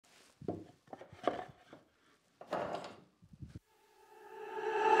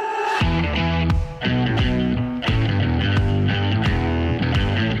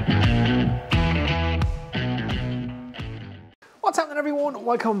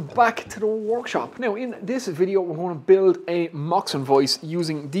welcome back to the workshop. Now in this video we're going to build a Moxon Vice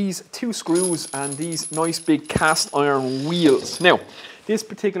using these two screws and these nice big cast iron wheels. Now this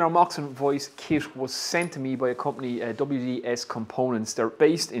particular Moxon Vice kit was sent to me by a company, WDS Components. They're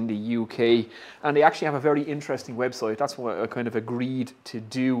based in the UK and they actually have a very interesting website. That's why I kind of agreed to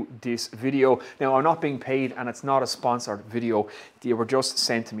do this video. Now I'm not being paid and it's not a sponsored video. They were just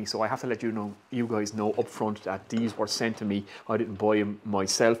sent to me, so I have to let you guys know up front that these were sent to me. I didn't buy them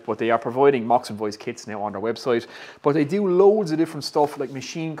myself, but they are providing Moxon Vice kits now on their website. But they do loads of different stuff like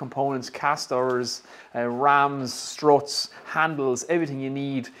machine components, casters, rams, struts, handles, everything you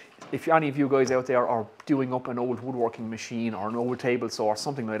need. If any of you guys out there are doing up an old woodworking machine or an old table saw or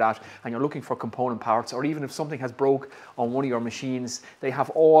something like that, and you're looking for component parts, or even if something has broke on one of your machines, they have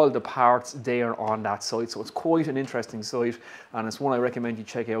all the parts there on that site. So it's quite an interesting site, and it's one I recommend you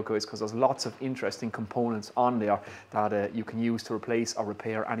check out, guys, because there's lots of interesting components on there that you can use to replace or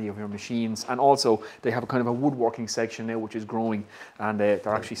repair any of your machines. And also they have a kind of a woodworking section now which is growing, and they're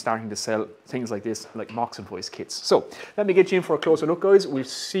actually starting to sell things like this, like Moxon Vice kits. So let me get you in for a closer look, guys. We'll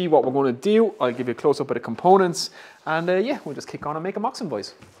see what we're going to do. I'll give you a close-up of the components, and yeah, we'll just kick on and make a Moxon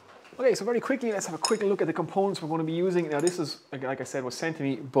Vice. Okay, so very quickly, let's have a quick look at the components we're going to be using. Now this is, like I said, was sent to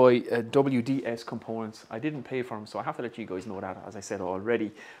me by WDS Components. I didn't pay for them, so I have to let you guys know that, as I said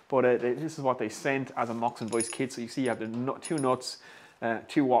already. But this is what they sent as a Moxon Vice kit. So you see you have the two nuts,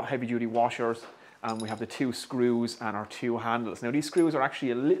 two heavy-duty washers, and we have the two screws and our two handles. Now these screws are actually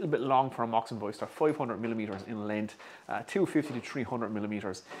a little bit long for a Moxon Vice. They're 500 millimeters in length. 250 to 300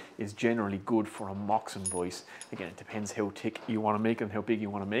 millimeters is generally good for a Moxon Vice. Again, it depends how thick you want to make it and how big you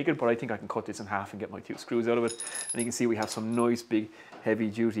want to make it, but I think I can cut this in half and get my two screws out of it. And you can see we have some nice big heavy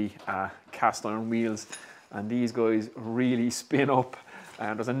duty cast iron wheels, and these guys really spin up.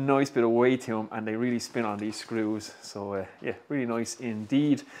 And there's a nice bit of weight to them, and they really spin on these screws. So yeah, really nice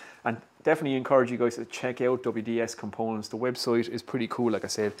indeed. And definitely encourage you guys to check out WDS Components. The website is pretty cool. Like I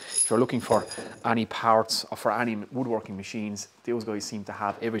said, if you're looking for any parts or for any woodworking machines, those guys seem to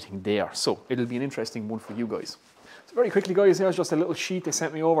have everything there. So it'll be an interesting one for you guys. So very quickly, guys, here's just a little sheet they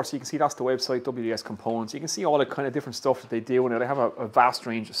sent me over, so you can see that's the website, WDS Components. You can see all the kind of different stuff that they do. Now they have a vast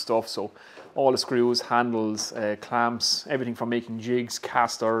range of stuff, so all the screws, handles, clamps, everything from making jigs,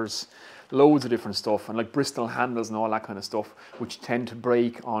 casters, loads of different stuff, and like Bristol handles and all that kind of stuff, which tend to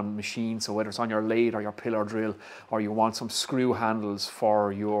break on machines. So whether it's on your lathe or your pillar drill, or you want some screw handles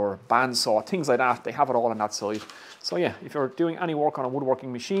for your bandsaw, things like that, they have it all on that side. So yeah, if you're doing any work on a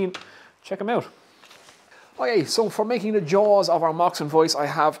woodworking machine, check them out. Okay, so for making the jaws of our Moxon Vice, I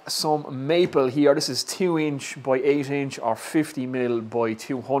have some maple here. This is 2" by 8" or 50mm by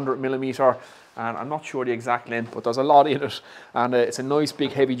 200mm. And I'm not sure the exact length, but there's a lot in it. And it's a nice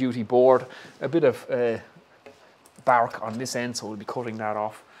big heavy duty board. A bit of bark on this end, so we'll be cutting that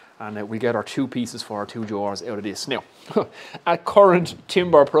off. And we get our two pieces for our two jaws out of this. Now, at current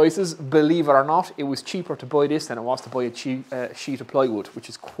timber prices, believe it or not, it was cheaper to buy this than it was to buy a sheet of plywood, which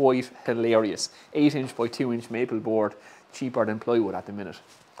is quite hilarious. 8" by 2" maple board, cheaper than plywood at the minute.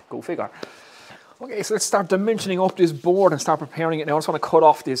 Go figure. Okay, so let's start dimensioning up this board and start preparing it. Now I just want to cut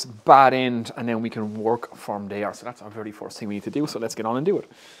off this bad end and then we can work from there. So that's our very first thing we need to do, so let's get on and do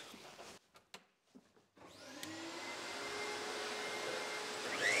it.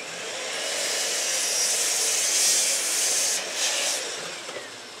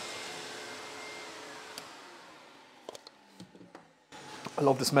 I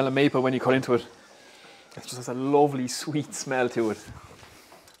love the smell of maple when you cut into it. It just has a lovely sweet smell to it.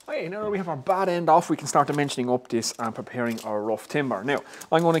 Okay, now that we have our bad end off, we can start dimensioning up this and preparing our rough timber. Now,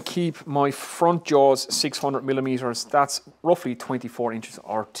 I'm going to keep my front jaws 600mm. That's roughly 24 inches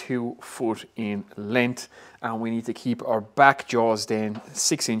or 2 foot in length. And we need to keep our back jaws then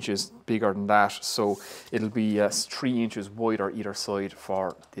 6 inches bigger than that. So it'll be 3 inches wider either side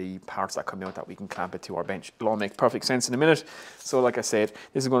for the parts that come out that we can clamp it to our bench. It'll all make perfect sense in a minute. So like I said,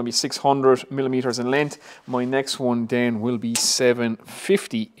 this is going to be 600mm in length. My next one then will be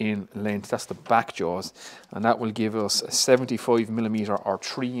 750 in length. That's the back jaws. And that will give us a 75mm or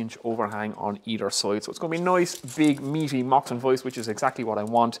 3 inch overhang on either side. So it's going to be a nice, big, meaty Moxon Vice, which is exactly what I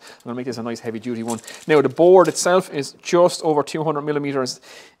want. I'm going to make this a nice heavy duty one. Now the board itself is just over 200mm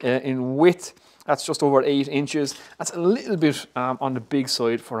in width, That's just over 8 inches. That's a little bit on the big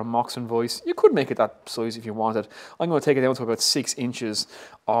side for a Moxon Vice. You could make it that size if you wanted. I'm going to take it down to about 6 inches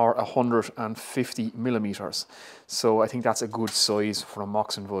or 150 millimeters. So I think that's a good size for a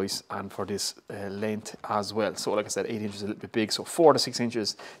Moxon Vice and for this length as well. So like I said, 8 inches is a little bit big. So 4 to 6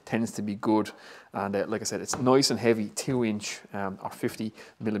 inches tends to be good. And like I said, it's nice and heavy, 2 inch or 50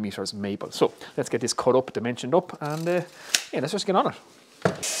 millimeters maple. So let's get this cut up, dimensioned up, and yeah, let's just get on it.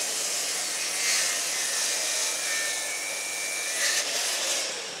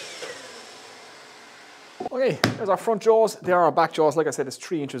 Okay, there's our front jaws. There are our back jaws. Like I said, it's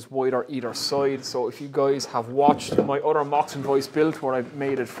 3 inches wider either side. So if you guys have watched my other Moxon Vice build where I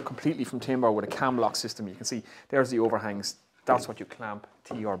made it completely from timber with a cam lock system, you can see there's the overhangs. That's what you clamp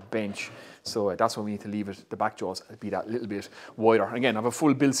to your bench. So that's why we need to leave it, the back jaws, be that little bit wider. Again, I have a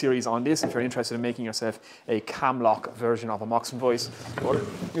full build series on this if you're interested in making yourself a cam lock version of a Moxon Vice. But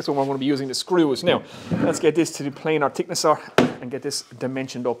this one we're going to be using the screws. Now, let's get this to the planer thicknesser and get this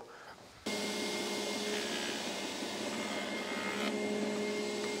dimensioned up.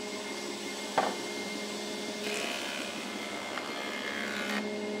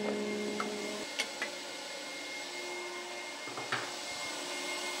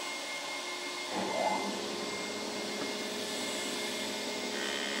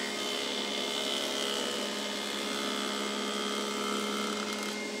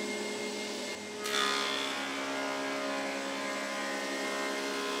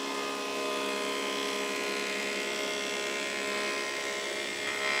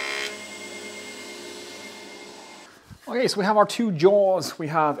 Okay, so we have our two jaws. We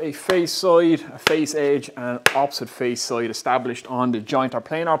have a face side, a face edge, and opposite face side established on the joint or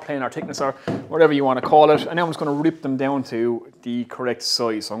planer thicknesser, whatever you want to call it. And now I'm just going to rip them down to the correct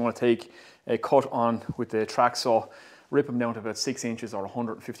size. So I'm going to take a cut on with the track saw, rip them down to about 6 inches or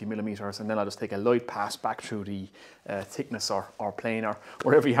 150 millimeters, and then I'll just take a light pass back through the thicknesser or planer,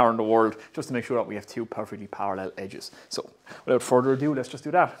 wherever you are in the world, just to make sure that we have two perfectly parallel edges. So without further ado, let's just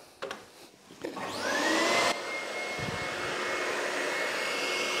do that.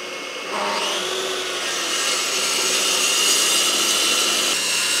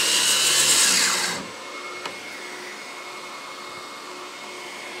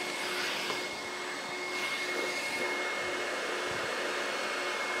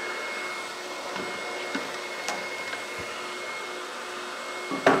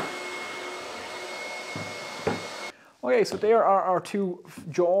 Okay, so there are our two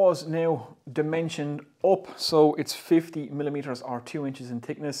jaws now dimensioned up. So it's 50 millimeters or 2 inches in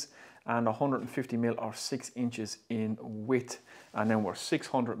thickness and 150 mil or 6 inches in width. And then we're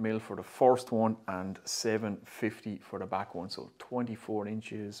 600 mil for the first one and 750 for the back one. So 24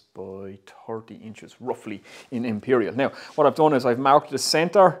 inches by 30 inches roughly in imperial. Now, what I've done is I've marked the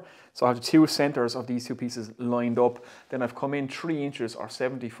center. So I have the two centers of these two pieces lined up. Then I've come in 3 inches or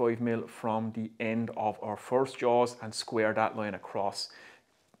 75 mil from the end of our first jaws and square that line across.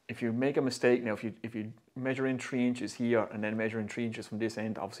 If you make a mistake now, if you measure in 3 inches here and then measure in 3 inches from this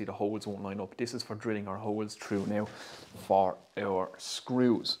end, obviously the holes won't line up. This is for drilling our holes through now for our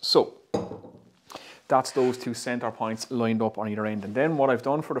screws. So that's those two center points lined up on either end. And then what I've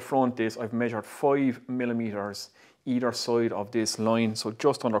done for the front is I've measured 5 millimeters either side of this line, so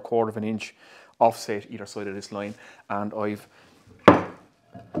just under 1/4 of an inch offset either side of this line, and I've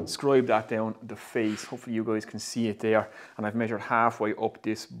scribed that down the face. Hopefully you guys can see it there, and I've measured halfway up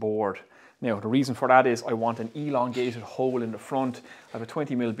this board. Now the reason for that is I want an elongated hole in the front. I have a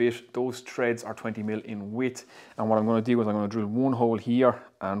 20 mil bit, those threads are 20 mil in width, and what I'm going to do is I'm going to drill one hole here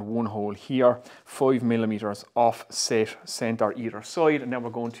and one hole here, 5 millimeters offset center either side, and then we're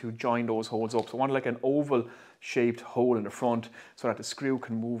going to join those holes up. So I want like an oval shaped hole in the front so that the screw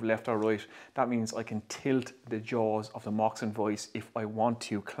can move left or right. That means I can tilt the jaws of the Moxon Vice if I want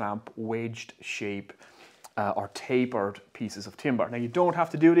to clamp wedged shape or tapered pieces of timber. Now you don't have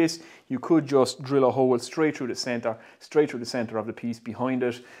to do this. You could just drill a hole straight through the center of the piece behind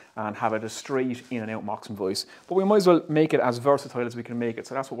it and have it a straight in and out Moxon Vice. But we might as well make it as versatile as we can make it.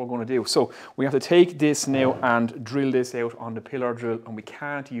 So that's what we're going to do. So we have to take this now and drill this out on the pillar drill, and we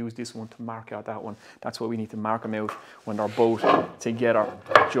can't use this one to mark out that one. That's why we need to mark them out when they're both together,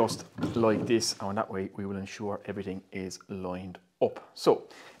 just like this. And that way we will ensure everything is lined up. So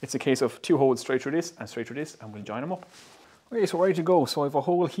it's a case of 2 holes straight through this, and we'll join them up. Okay, so ready to go. So I have a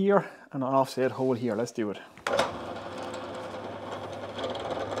hole here and an offset hole here. Let's do it.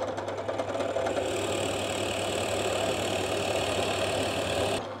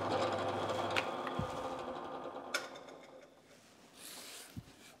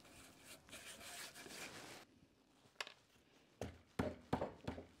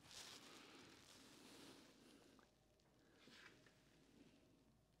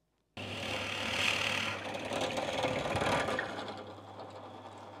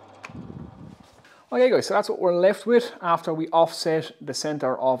 Okay guys, so that's what we're left with after we offset the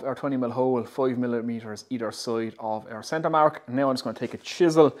center of our 20mm hole 5mm either side of our center mark. Now I'm just going to take a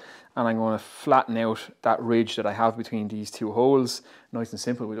chisel and I'm going to flatten out that ridge that I have between these two holes. Nice and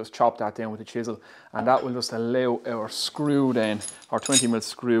simple, we just chop that down with the chisel, and that will just allow our screw then, our 20mm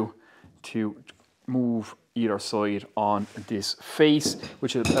screw, to move either side on this face,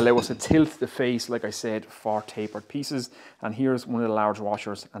 which will allow us to tilt the face, like I said, for tapered pieces. And here's one of the large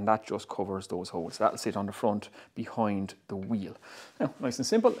washers, and that just covers those holes. That'll sit on the front behind the wheel. Now, nice and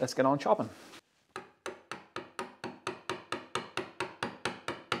simple, let's get on chopping.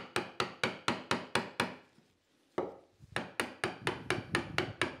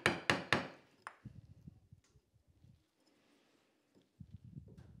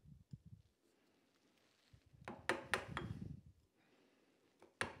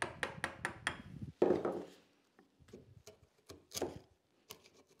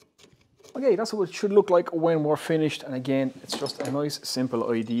 Okay, that's what it should look like when we're finished. And again, it's just a nice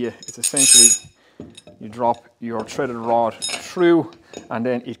simple idea. It's essentially, you drop your threaded rod through and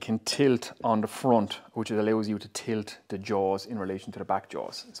then it can tilt on the front, which allows you to tilt the jaws in relation to the back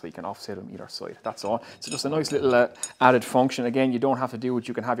jaws. So you can offset them either side, that's all. So just a nice little added function. Again, you don't have to do it.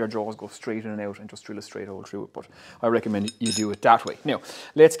 You can have your jaws go straight in and out and just drill a straight hole through it, but I recommend you do it that way. Now,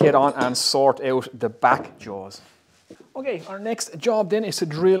 let's get on and sort out the back jaws. Okay, our next job then is to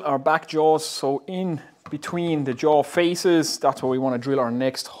drill our back jaws. So in between the jaw faces, that's where we want to drill our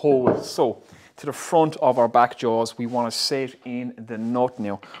next hole. So to the front of our back jaws, we want to set in the nut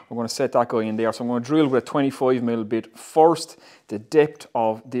now. We're going to set that guy in there. So I'm going to drill with a 25mm bit first, the depth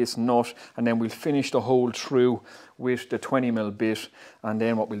of this nut, and then we'll finish the hole through with the 20mm bit. And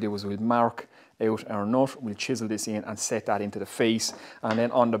then what we'll do is we'll mark out our nut, we'll chisel this in and set that into the face. And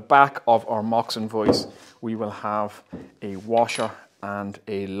then on the back of our Moxon Vice, we will have a washer and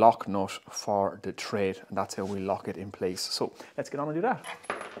a lock nut for the thread, and that's how we lock it in place. So let's get on and do that.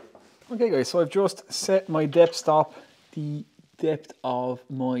 Okay guys, so I've just set my depth stop, the depth of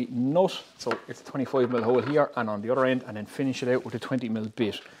my nut. So it's a 25mm hole here and on the other end, and then finish it out with a 20mm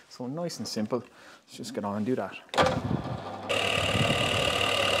bit. So nice and simple. Let's just get on and do that.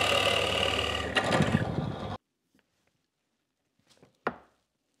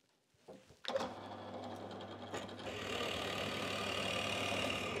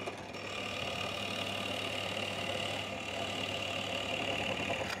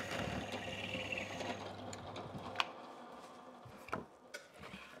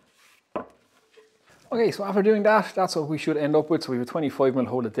 Okay, so after doing that, that's what we should end up with. So we have a 25mm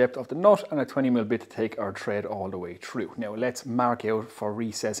hole the depth of the nut and a 20mm bit to take our thread all the way through. Now let's mark out for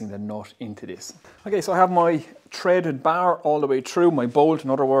recessing the nut into this. Okay, so I have my threaded bar all the way through, my bolt in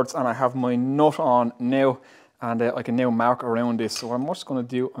other words, and I have my nut on now, and I can now mark around this. So what I'm just going to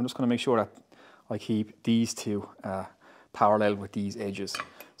do, I'm just going to make sure that I keep these two parallel with these edges.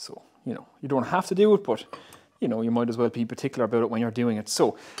 So, you know, you don't have to do it, but you know, you might as well be particular about it when you're doing it.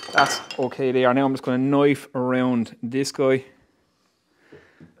 So that's okay there. Now I'm just going to knife around this guy. Is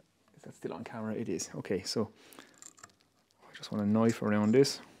that still on camera? It is. Okay, so I just want to knife around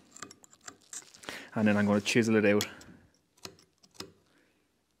this. And then I'm going to chisel it out.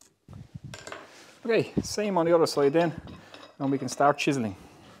 Okay, same on the other side then. And we can start chiseling.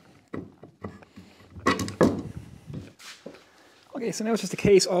 Okay, so now it's just a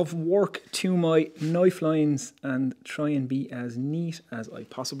case of work to my knife lines and try and be as neat as I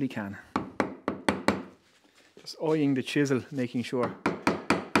possibly can. Just eyeing the chisel, making sure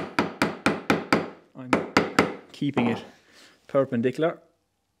I'm keeping it perpendicular.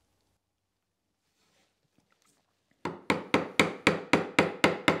 And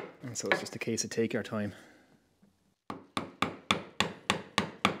so it's just a case of take your time.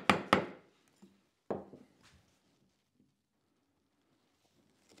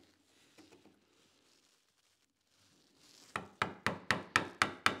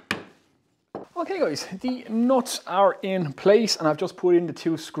 Okay guys, the nuts are in place and I've just put in the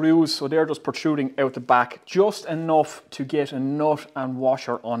two screws, so they're just protruding out the back, just enough to get a nut and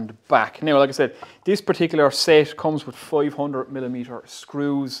washer on the back. Now, like I said, this particular set comes with 500mm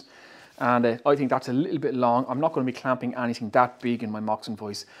screws, and I think that's a little bit long. I'm not going to be clamping anything that big in my Moxon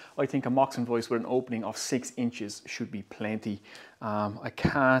Vice. I think a Moxon Vice with an opening of 6 inches should be plenty. I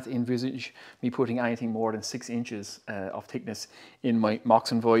can't envisage me putting anything more than 6 inches of thickness in my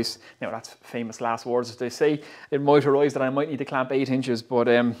Moxon Vice. Now that's famous last words, as they say. It might arise that I might need to clamp 8 inches, but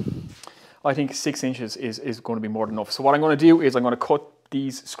I think 6 inches is going to be more than enough. So what I'm going to do is I'm going to cut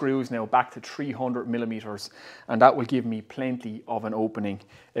these screws now back to 300 millimeters, and that will give me plenty of an opening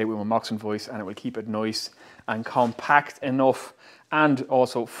with my Moxon Vice, and it will keep it nice and compact enough and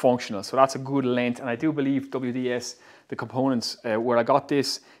also functional. So that's a good length, and I do believe WDS, the components where I got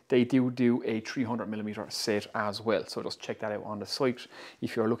this, they do a 300 millimeter set as well. So just check that out on the site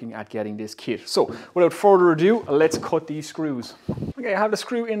if you're looking at getting this kit. So without further ado, let's cut these screws. Okay, I have the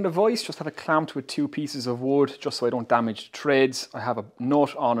screw in the vise, just have it clamped with 2 pieces of wood just so I don't damage the threads. I have a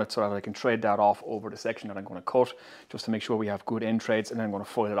nut on it so that I can thread that off over the section that I'm going to cut, just to make sure we have good end threads, and then I'm going to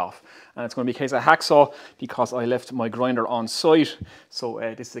foil it off. And it's going to be a case of hacksaw because I left my grinder on site, so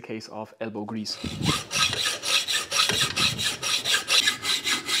this is a case of elbow grease.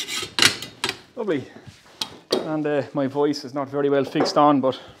 Lovely. And my vise is not very well fixed on,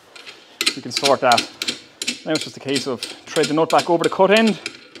 but we can sort that. Now it's just a case of thread the nut back over the cut end,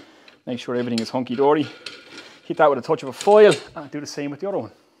 make sure everything is hunky-dory, hit that with a touch of a foil, and do the same with the other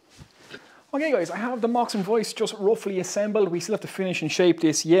one. Okay guys, I have the Moxon Vice just roughly assembled. We still have to finish and shape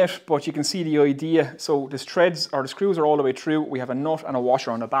this yet, but you can see the idea. So the threads, or the screws, are all the way through. We have a nut and a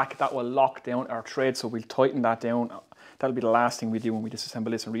washer on the back that will lock down our thread, so we'll tighten that down. That'll be the last thing we do when we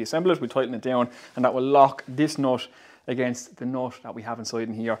disassemble this and reassemble it. We'll tighten it down, and that will lock this nut against the nut that we have inside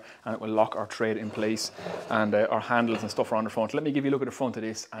in here, and it will lock our thread in place, and our handles and stuff are on the front. Let me give you a look at the front of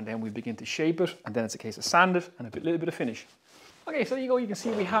this, and then we begin to shape it, and then it's a case of sand it and a little bit of finish. Okay, so there you go. You can see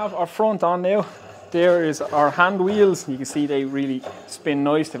we have our front on now. There is our hand wheels. You can see they really spin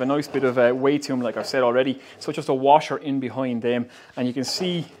nice. They have a nice bit of weight to them, like I've said already. So just a washer in behind them, and you can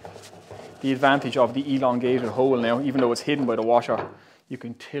see the advantage of the elongated hole now. Even though it's hidden by the washer, you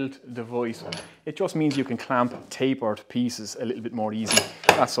can tilt the vise. It just means you can clamp tapered pieces a little bit more easy,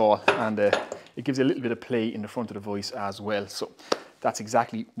 that's all. And it gives a little bit of play in the front of the vise as well. So that's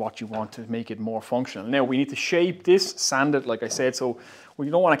exactly what you want to make it more functional. Now we need to shape this, sand it, like I said. So we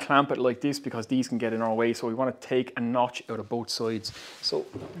don't want to clamp it like this because these can get in our way. So we want to take a notch out of both sides. So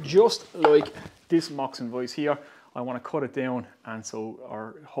just like this Moxon Vice here, I want to cut it down, and so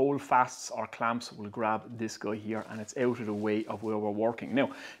our hold fasts or clamps will grab this guy here, and it's out of the way of where we're working.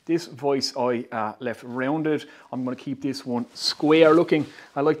 Now, this vise I left rounded. I'm going to keep this one square looking.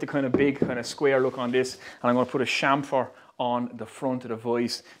 I like the kind of big, kind of square look on this, and I'm going to put a chamfer on the front of the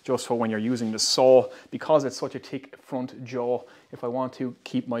vise just for when you're using the saw, because it's such a thick front jaw. If I want to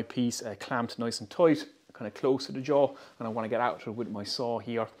keep my piece clamped nice and tight, kind of close to the jaw, and I want to get out with my saw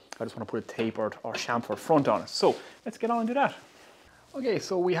here, I just want to put a tapered or chamfered front on it. So let's get on and do that. Okay,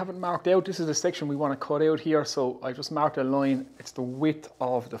 so we have it marked out. This is the section we want to cut out here. So I just marked a line. It's the width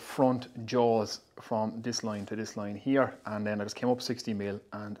of the front jaws from this line to this line here, and then I just came up 60 mil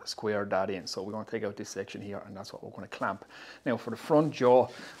and squared that in. So we're going to take out this section here, and that's what we're going to clamp. Now for the front jaw,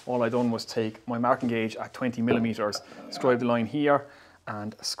 all I done was take my marking gauge at 20 millimeters, scribe the line here,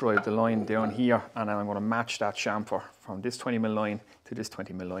 and scribe the line down here, and then I'm going to match that chamfer from this 20 mil line to this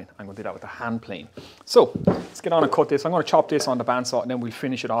 20 mil line. I'm going to do that with a hand plane. So let's get on and cut this. I'm going to chop this on the bandsaw, and then we'll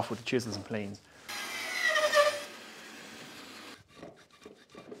finish it off with the chisels and planes.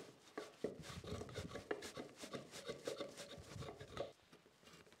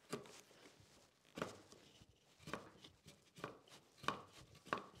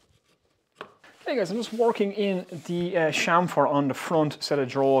 Hey guys, I'm just working in the chamfer on the front set of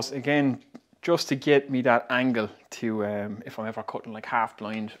drawers again, just to get me that angle to, if I'm ever cutting like half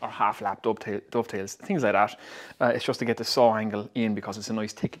blind or half lap dovetails, things like that. It's just to get the saw angle in because it's a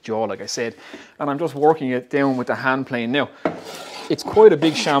nice thick jaw, like I said. And I'm just working it down with the hand plane. Now, it's quite a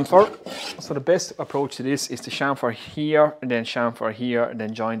big chamfer, so the best approach to this is to chamfer here and then chamfer here and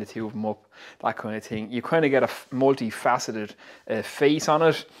then join the two of them up, that kind of thing. You kind of get a multifaceted face on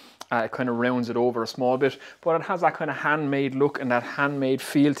it. It kind of rounds it over a small bit, but it has that kind of handmade look and that handmade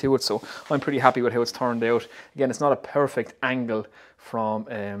feel to it, so I'm pretty happy with how it's turned out. Again, it's not a perfect angle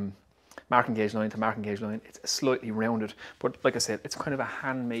from marking gauge line to marking gauge line. It's slightly rounded, but like I said, it's kind of a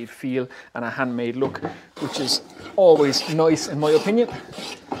handmade feel and a handmade look, which is always nice in my opinion.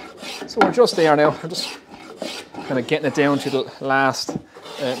 So we're just there now. I'm just kind of getting it down to the last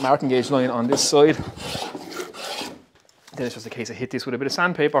marking gauge line on this side. Then it's just a case of hit this with a bit of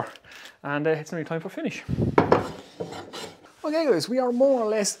sandpaper, and it's nearly time for finish. Okay guys, we are more or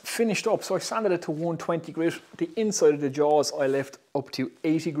less finished up. So I sanded it to 120 grit. The inside of the jaws I left up to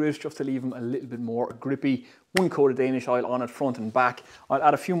 80 grit just to leave them a little bit more grippy one coat of Danish oil on it, front and back. I'll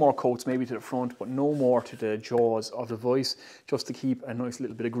add a few more coats maybe to the front, but no more to the jaws of the vice, just to keep a nice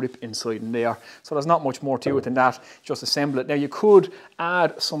little bit of grip inside in there. So there's not much more to it than that, just assemble it. Now you could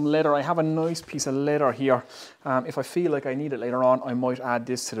add some leather. I have a nice piece of leather here. If I feel like I need it later on, I might add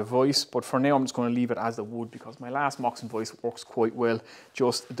this to the vice, but for now I'm just going to leave it as the wood because my last Moxon vice works quite well,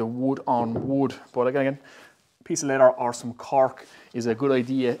 just the wood on wood. But again, a piece of leather or some cork is a good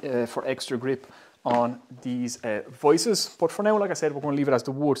idea for extra grip on these vices. But for now, like I said, we're going to leave it as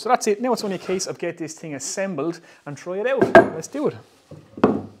the wood. So that's it. Now it's only a case of get this thing assembled and try it out. Let's do it.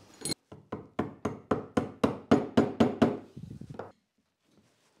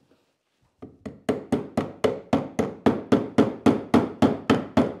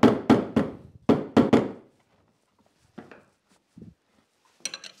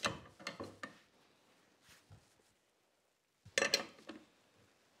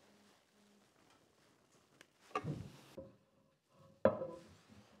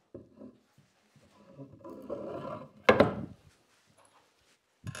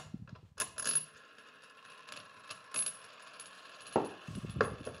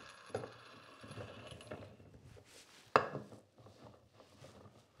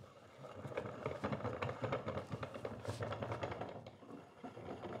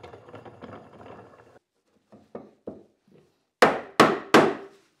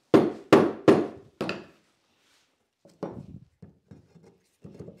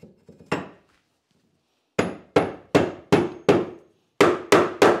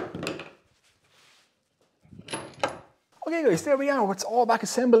 Okay guys, there we are. It's all back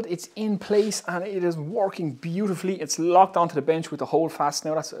assembled, it's in place and it is working beautifully. It's locked onto the bench with the hold fast.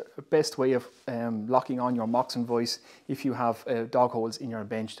 Now that's the best way of locking on your Moxon vice. If you have dog holes in your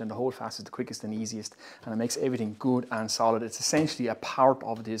bench, then the hold fast is the quickest and easiest, and it makes everything good and solid. It's essentially a part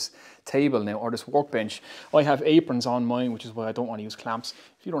of this table now, or this workbench. I have aprons on mine, which is why I don't want to use clamps.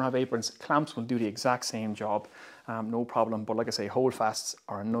 If you don't have aprons, clamps will do the exact same job. No problem, but like I say, hold fasts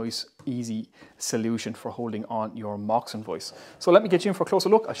are a nice, easy solution for holding on your Moxon vice. So let me get you in for a closer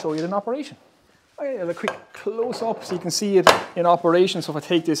look. I'll show you it in operation. Okay, a quick close up so you can see it in operation. So if I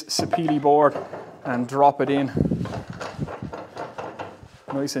take this Sapili board and drop it in,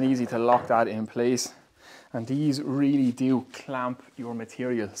 nice and easy to lock that in place. And these really do clamp your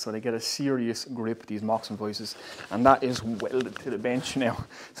material, so they get a serious grip, these Moxon vices, and that is welded to the bench now.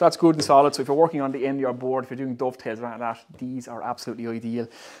 So that's good and solid. So if you're working on the end of your board, if you're doing dovetails around that, these are absolutely ideal.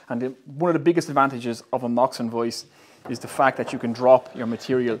 And one of the biggest advantages of a Moxon vice is the fact that you can drop your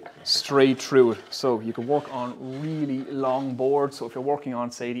material straight through it. So you can work on really long boards. So if you're working on,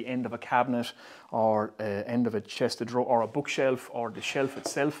 say, the end of a cabinet or end of a chest of drawers or a bookshelf or the shelf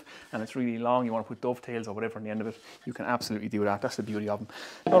itself, and it's really long, you want to put dovetails or whatever on the end of it, you can absolutely do that. That's the beauty of them.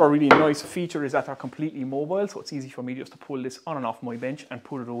 Another really nice feature is that they're completely mobile, so it's easy for me just to pull this on and off my bench and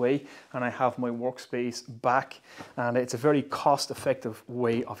put it away, and I have my workspace back. And it's a very cost-effective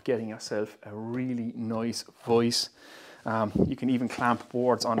way of getting yourself a really nice vice. You can even clamp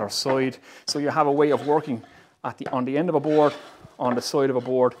boards on their side, so you have a way of working on the end of a board, on the side of a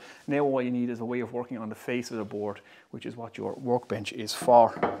board. Now all you need is a way of working on the face of the board, which is what your workbench is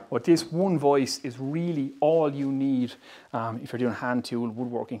for. But this one vice is really all you need if you're doing hand tool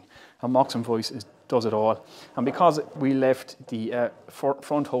woodworking. A Moxon vice does it all. And because we left the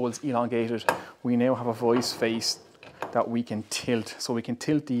front holes elongated, we now have a vice face that we can tilt. So we can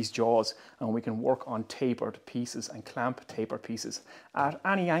tilt these jaws and we can work on tapered pieces and clamp tapered pieces at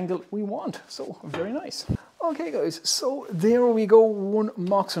any angle we want. So very nice. Okay guys, so there we go, one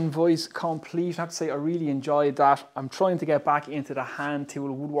Moxon vice complete. I have to say I really enjoyed that. I'm trying to get back into the hand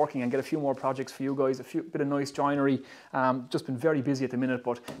tool woodworking and get a few more projects for you guys, bit of nice joinery. Just been very busy at the minute,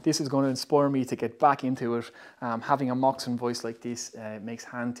 but this is going to inspire me to get back into it. Having a Moxon vice like this makes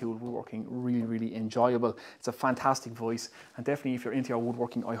hand tool woodworking really, really enjoyable. It's a fantastic vice, and definitely if you're into your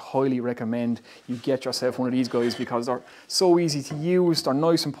woodworking, I highly recommend you get yourself one of these guys because they're so easy to use, they're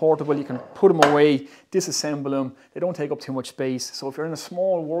nice and portable, you can put them away, disassemble them, they don't take up too much space. So if you're in a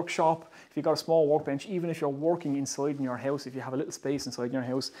small workshop, if you've got a small workbench, even if you're working inside in your house, if you have a little space inside in your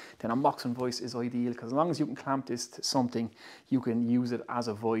house, then a Moxon vice is ideal, because as long as you can clamp this to something, you can use it as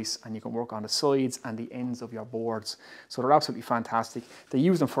a vice and you can work on the sides and the ends of your boards. So they're absolutely fantastic. They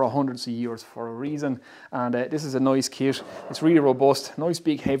use them for hundreds of years for a reason, and this is a nice kit. It's really robust, nice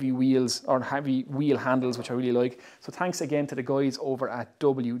big heavy wheels, or heavy wheel handles, which I really like. So thanks again to the guys over at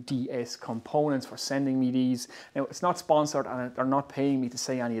WDS Components for sending me these. Now it's not sponsored and they're not paying me to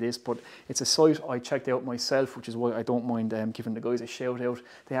say any of this, but It's a site I checked out myself, which is why I don't mind giving the guys a shout out.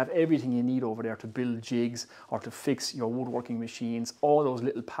 They have everything you need over there to build jigs or to fix your woodworking machines, all those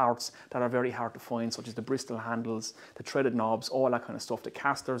little parts that are very hard to find, such as the Bristol handles, the threaded knobs, all that kind of stuff, the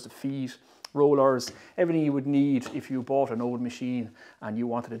casters, the feet, rollers, everything you would need if you bought an old machine and you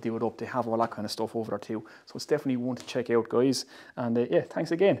wanted to do it up. They have all that kind of stuff over there too. So it's definitely one to check out, guys. And yeah,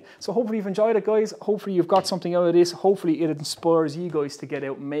 thanks again. So hopefully you've enjoyed it, guys. Hopefully you've got something out of this. Hopefully it inspires you guys to get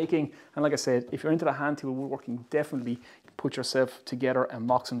out making. And like I said, if you're into the hand tool woodworking, definitely put yourself together and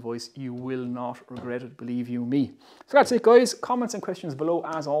Moxon Vice. You will not regret it, believe you me. So that's it, guys. Comments and questions below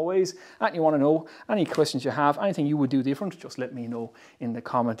as always. Anything you want to know, any questions you have, anything you would do different, just let me know in the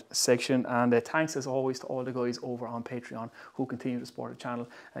comment section. And thanks as always to all the guys over on Patreon who continue to support the channel.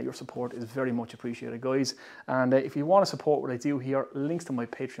 Your support is very much appreciated, guys. And if you want to support what I do here, links to my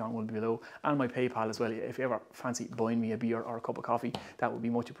Patreon will be below and my PayPal as well. If you ever fancy buying me a beer or a cup of coffee, that would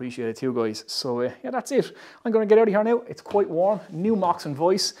be much appreciated too, guys. So yeah, that's it. I'm going to get out of here now. It's quite warm. New Moxon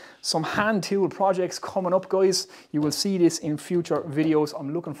Vice, some hand tool projects coming up, guys. You will see this in future videos.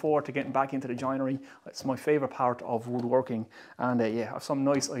 I'm looking forward to getting back into the joinery. It's my favorite part of woodworking, and yeah, I have some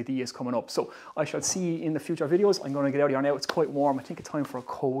nice ideas coming up. So I shall see you in the future videos. I'm going to get out of here now. It's quite warm. I think it's time for a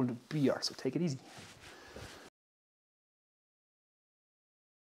cold beer, so take it easy.